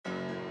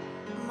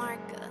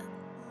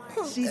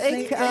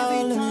They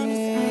calling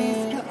me.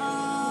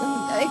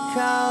 They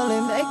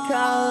calling.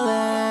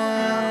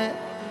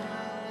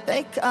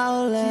 They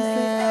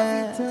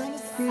calling.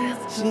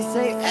 She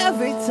say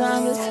every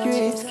time the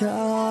streets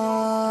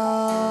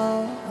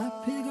call, I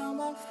pick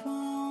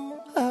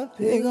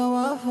up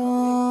my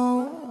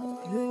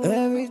phone.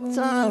 Every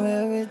time.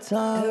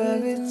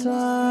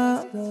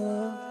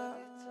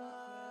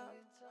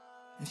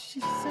 And she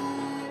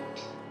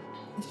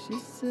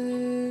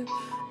said,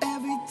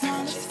 every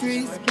time the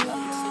streets call,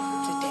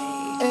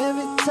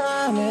 every time.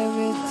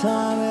 She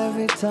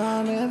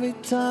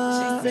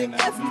say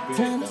every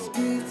time the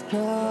streets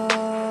call, I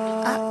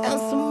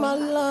answer my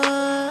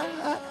line.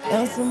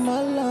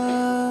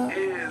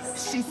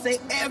 She say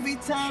every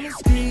time the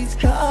streets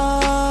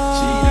call. She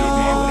get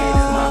mad when they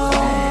answer my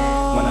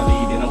phone. When I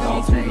leave, then I'm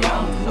gone too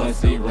long.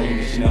 Once it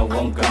rings, she know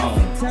I'm gone.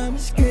 Every time the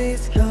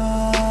streets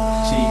call.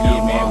 She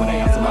get mad when they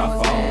answer my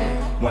phone.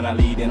 When I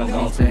leave, then I'm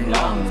gone too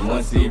long.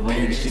 Once it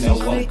rings, she know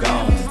I'm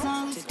gone.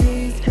 She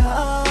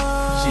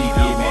get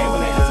mad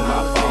when they answer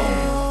my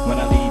phone. When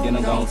I leave, then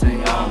I'm gone too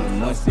long.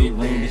 Once it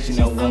rings, she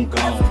know I'm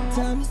gone.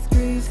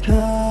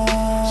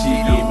 She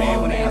get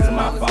mad when they answer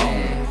my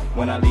phone.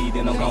 When I leave,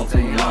 then I'm gone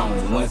too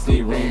long. Once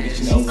it rings,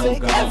 she know I'm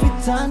gone.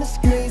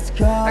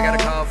 I got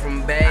a call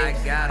from Bay.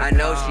 I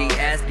know she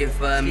asking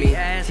for me.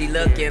 She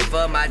looking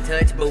for my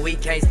touch, but we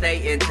can't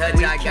stay in touch.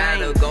 I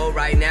gotta go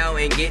right now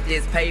and get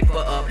this paper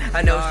up.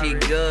 I know she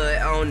good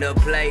on the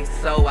place,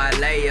 so I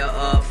lay her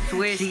up.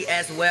 She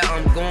asks where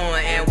I'm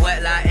going and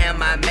what lie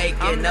am I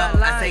making up.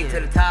 I say to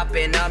the top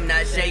and I'm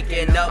not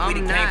shaking up. We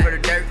done came for the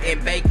dirt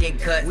and bacon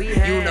cuts.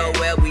 You know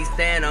where we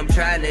stand. I'm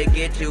trying to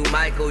get you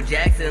Michael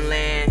Jackson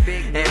land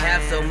and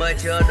have so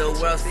much of the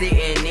world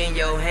sitting in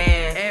your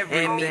hand.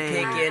 And me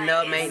picking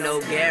up ain't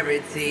no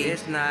guarantee,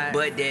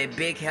 but that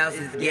big house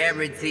is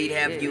guaranteed.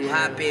 Have you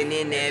hopping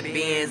in that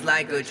Benz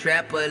like a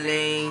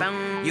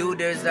trampoline. You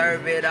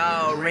deserve it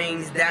all,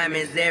 rings,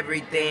 diamonds,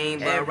 everything.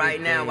 But right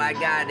now I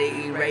gotta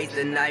erase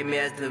the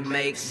nightmares to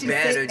make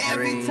better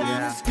dreams. She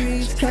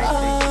get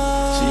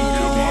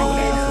mad when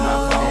they answer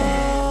my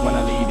phone. When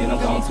I leave, then I'm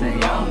gone too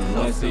long.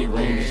 Once it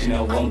rings, she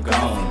know I'm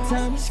gone.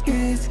 She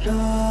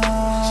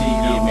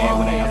get mad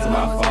when they answer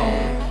my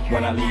phone.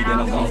 When I leave, then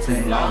I'm gone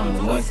too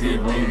long. Once it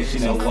rings, she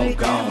know I'm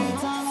gone.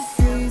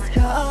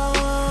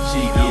 She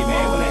get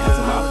mad when they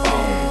answer my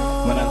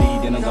phone. When I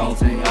leave, then I'm gone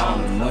too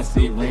long. Once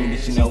it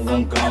rings, she know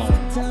I'm gone.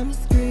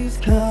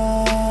 She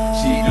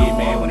get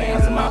mad when they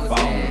answer my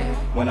phone.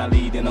 When I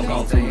leave, then I'm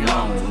gone too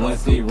long.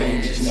 Once it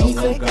rings, she know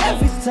I'm gone.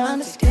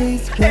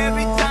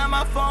 Every time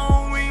my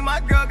phone ring, my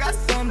girl got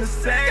something to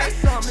say.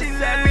 She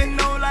let me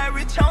know like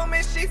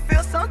r.o.t.m.c, she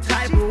feel some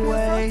type of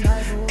way.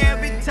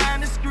 Every time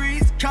the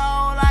streets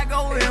call, I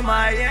go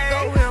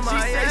MIA. She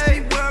say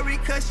she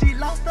worried cause she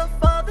lost her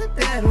father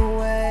dead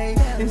away.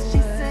 And she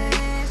said,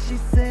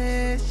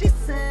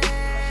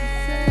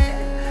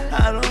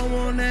 I don't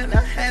want that to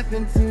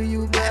happen to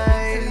you,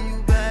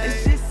 babe. And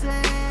she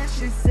said,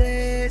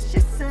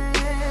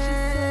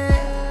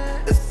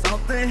 if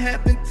something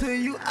happened to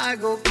you, I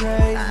go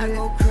crazy.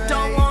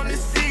 Don't wanna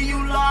see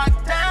you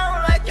locked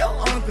down like your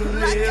uncle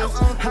lives.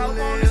 I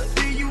wanna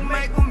see you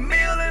make a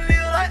meal and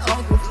live like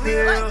Uncle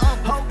Phil.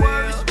 Her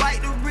words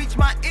right to reach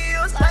my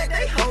ears like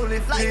they holy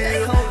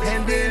feel.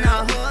 And then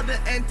I hugged her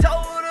and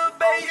told her,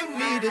 babe, you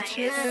need to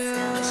chill.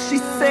 She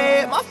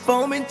said my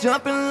phone been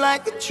jumping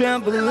like a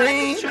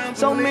trampoline.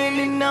 So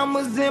many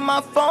numbers in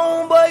my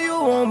phone, but you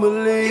won't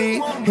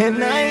believe.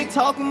 And I ain't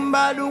talking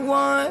about the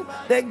one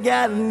that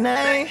got a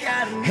name.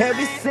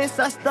 Ever since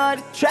I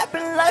started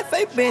trapping, life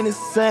ain't been the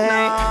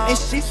same. And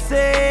she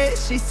said,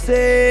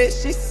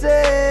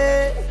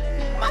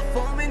 my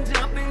phone been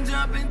jumping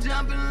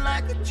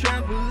like a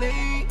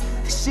trampoline.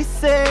 She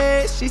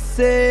said,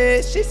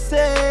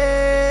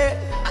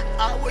 I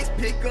always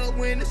pick up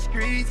when the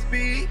streets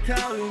be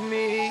calling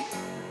me.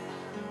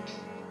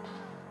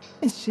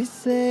 And she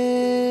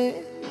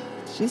said,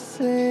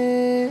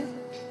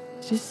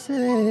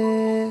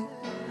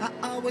 I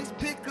always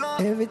pick up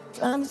every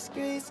time the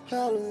streets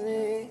calling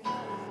me.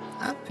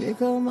 I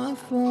pick up my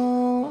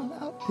phone.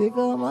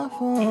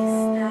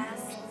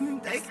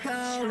 They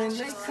calling.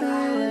 She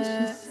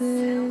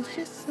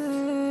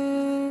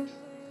said,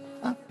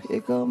 I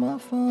pick up my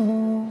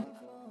phone.